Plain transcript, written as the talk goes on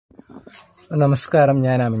നമസ്കാരം,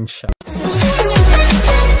 ഞാൻ അമിൻ ഷാ.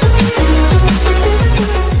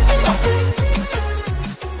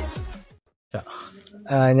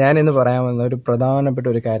 ഞാനിന്ന് പറയാൻ വന്ന ഒരു പ്രധാനപ്പെട്ട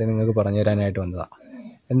ഒരു കാര്യം നിങ്ങൾക്ക് പറഞ്ഞു തരാനായിട്ട് വന്നതാണ്.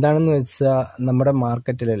 എന്താണെന്ന് വെച്ചാൽ, നമ്മുടെ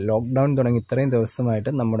മാർക്കറ്റിൽ ലോക്ക്ഡൗൺ തുടങ്ങി ഇത്രയും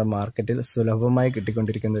ദിവസമായിട്ട് നമ്മുടെ മാർക്കറ്റിൽ സുലഭമായി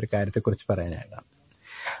കിട്ടിക്കൊണ്ടിരിക്കുന്ന ഒരു കാര്യത്തെക്കുറിച്ച് പറയാനായിട്ടാണ്.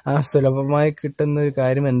 ആ സുലഭമായി കിട്ടുന്ന ഒരു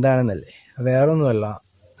കാര്യം എന്താണെന്നല്ലേ, വേറൊന്നുമല്ല,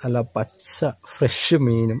 നല്ല പച്ച ഫ്രഷ്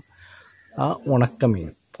മീനും ആ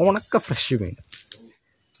ഉണക്ക ഫ്രഷ് മീനും.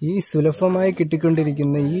 ഈ സുലഭമായി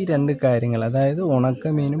കിട്ടിക്കൊണ്ടിരിക്കുന്ന ഈ രണ്ട് കാര്യങ്ങൾ, അതായത്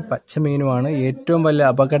ഉണക്കമീനും പച്ചമീനുമാണ് ഏറ്റവും വലിയ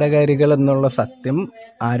അപകടകാരികൾ എന്നുള്ള സത്യം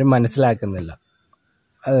ആരും മനസ്സിലാക്കുന്നില്ല.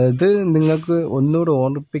 അത് നിങ്ങൾക്ക് ഒന്നുകൂടെ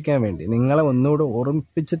ഓർമ്മിപ്പിക്കാൻ വേണ്ടി, നിങ്ങളെ ഒന്നുകൂടെ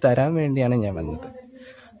ഓർമ്മിപ്പിച്ച് തരാൻ വേണ്ടിയാണ് ഞാൻ വന്നത്.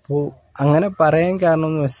 അപ്പോൾ അങ്ങനെ പറയാൻ കാരണം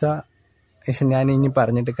എന്ന് വെച്ചാൽ, ഞാൻ ഇനി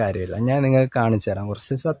പറഞ്ഞിട്ട് കാര്യമില്ല, ഞാൻ നിങ്ങൾക്ക് കാണിച്ചു തരാം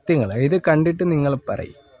കുറച്ച് സത്യങ്ങൾ. ഇത് കണ്ടിട്ട് നിങ്ങൾ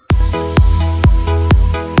പറയും.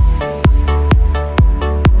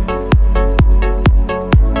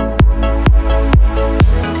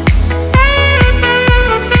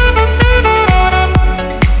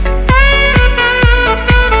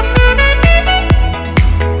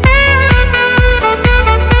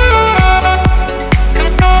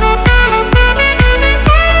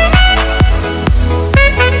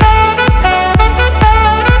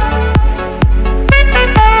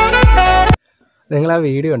 നിങ്ങൾ ആ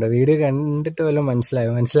വീഡിയോ ഉണ്ടോ? വീഡിയോ കണ്ടിട്ട് വല്ലതും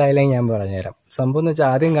മനസ്സിലായില്ലെങ്കിൽ ഞാൻ പറഞ്ഞുതരാം. സംഭവം എന്ന് വെച്ചാൽ,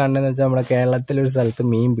 ആദ്യം കാണുന്നതെന്ന് വെച്ചാൽ, നമ്മുടെ കേരളത്തിലൊരു സ്ഥലത്ത്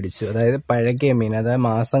മീൻ പിടിച്ചു. അതായത് പഴകിയ മീൻ, അതായത്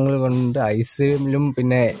മാസങ്ങൾ കൊണ്ട് ഐസിലും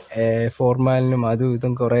പിന്നെ ഫോർമാലിനും അതും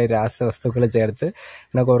ഇതും കുറേ രാസവസ്തുക്കൾ ചേർത്ത്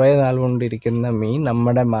പിന്നെ കുറേ നാൾ കൊണ്ടിരിക്കുന്ന മീൻ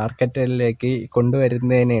നമ്മുടെ മാർക്കറ്റിലേക്ക്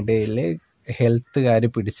കൊണ്ടുവരുന്നതിനിടയിൽ ഹെൽത്തുകാർ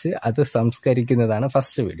പിടിച്ച് അത് സംസ്കരിക്കുന്നതാണ്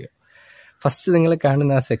ഫസ്റ്റ് വീഡിയോ. ഫസ്റ്റ് നിങ്ങൾ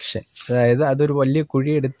കാണുന്ന ആ സെക്ഷൻ, അതായത് അതൊരു വലിയ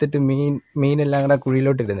കുഴി എടുത്തിട്ട് മീനെല്ലാം കൂടെ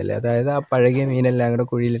കുഴിയിലോട്ട് ഇടുന്നില്ലേ, അതായത് ആ പഴകിയ മീനെല്ലാം കൂടെ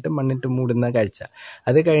കുഴിയിലിട്ട് മണ്ണിട്ട് മൂടുന്ന കാഴ്ച.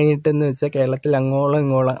 അത് കഴിഞ്ഞിട്ടെന്ന് വെച്ചാൽ, കേരളത്തിൽ അങ്ങോളം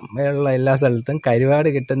ഉള്ള എല്ലാ സ്ഥലത്തും കരുവാട്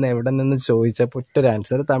കിട്ടുന്ന എവിടെ നിന്ന് ചോദിച്ചപ്പോൾ ഒറ്റൊരു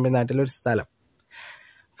ആൻസർ, തമിഴ്നാട്ടിലൊരു സ്ഥലം.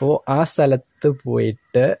 അപ്പോൾ ആ സ്ഥലത്ത്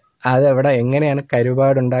പോയിട്ട് അതെവിടെ എങ്ങനെയാണ്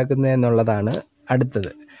കരുവാട് ഉണ്ടാക്കുന്നത് എന്നുള്ളതാണ്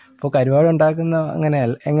അടുത്തത്. അപ്പോൾ കരുവാട് ഉണ്ടാക്കുന്ന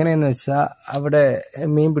എങ്ങനെയെന്ന് വെച്ചാൽ, അവിടെ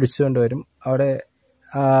മീൻ പിടിച്ചുകൊണ്ട് വരും. അവിടെ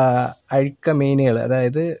അഴുക്ക മീനുകൾ,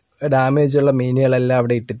 അതായത് ഡാമേജുള്ള മീനുകളെല്ലാം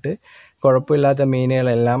അവിടെ ഇട്ടിട്ട്, കുഴപ്പമില്ലാത്ത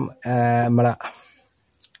മീനുകളെല്ലാം നമ്മളെ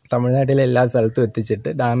തമിഴ്നാട്ടിലെ എല്ലാ സ്ഥലത്തും എത്തിച്ചിട്ട്,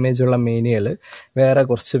 ഡാമേജുള്ള മീനുകൾ വേറെ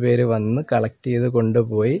കുറച്ച് പേര് വന്ന് കളക്ട് ചെയ്ത്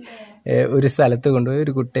കൊണ്ടുപോയി ഒരു സ്ഥലത്ത് കൊണ്ടുപോയി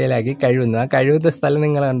ഒരു കുട്ടയിലാക്കി കഴുകുന്നു. ആ കഴുകുന്ന സ്ഥലം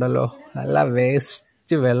നിങ്ങൾ കണ്ടല്ലോ, നല്ല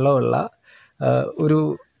വേസ്റ്റ് വെള്ളമുള്ള ഒരു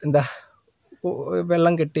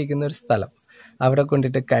വെള്ളം കെട്ടിയിരിക്കുന്ന ഒരു സ്ഥലം. അവിടെ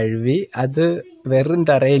കൊണ്ടിട്ട് കഴുകി അത് വെറും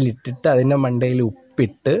തറയിലിട്ടിട്ട് അതിൻ്റെ മണ്ടയിൽ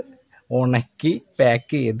ഉപ്പിട്ട് ഉണക്കി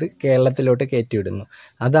പാക്ക് ചെയ്ത് കേരളത്തിലോട്ട് കയറ്റിവിടുന്നു.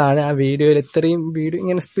 അതാണ് ആ വീഡിയോയിൽ, ഇത്രയും വീഡിയോ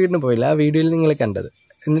ഇങ്ങനെ സ്പീഡിന് പോയില്ല, ആ വീഡിയോയിൽ നിങ്ങൾ കണ്ടത്.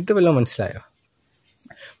 എന്നിട്ട് വല്ലതും മനസ്സിലായോ?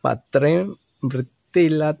 അപ്പം അത്രയും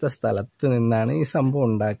വൃത്തിയില്ലാത്ത സ്ഥലത്ത് നിന്നാണ് ഈ സംഭവം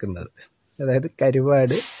ഉണ്ടാക്കുന്നത്. അതായത്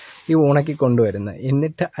കരുവാട് ഈ ഉണക്കി കൊണ്ടുവരുന്നത്,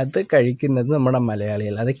 എന്നിട്ട് അത് കഴിക്കുന്നത് നമ്മുടെ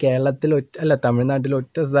മലയാളികൾ. അത് കേരളത്തിൽ തമിഴ്നാട്ടിൽ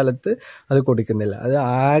ഒറ്റ സ്ഥലത്ത് അത് കൊടുക്കുന്നില്ല. അത്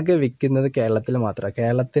ആകെ വിൽക്കുന്നത് കേരളത്തിൽ മാത്രമാണ്.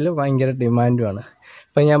 കേരളത്തിൽ ഭയങ്കര ഡിമാൻഡുമാണ്.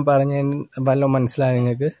 ഇപ്പം ഞാൻ പറഞ്ഞ വല്ലതും മനസ്സിലായ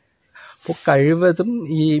നിങ്ങൾക്ക്? അപ്പോൾ കഴിവതും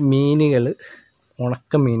ഈ മീനുകൾ,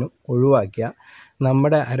 ഉണക്കമീനും ഒഴിവാക്കിയാൽ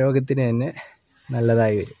നമ്മുടെ ആരോഗ്യത്തിന് തന്നെ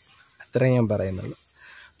നല്ലതായി വരും. അത്രയും ഞാൻ പറയുന്നുള്ളൂ.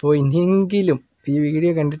 അപ്പോൾ ഇനിയെങ്കിലും ഈ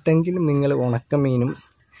വീഡിയോ കണ്ടിട്ടെങ്കിലും നിങ്ങൾ ഉണക്കമീനും,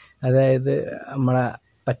 അതായത് നമ്മളെ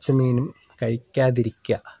പച്ചമീനും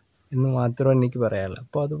കഴിക്കാതിരിക്കുക എന്ന് മാത്രമേ എനിക്ക് പറയാനുള്ളൂ.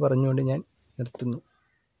 അപ്പോൾ അത് പറഞ്ഞുകൊണ്ട് ഞാൻ നിർത്തുന്നു.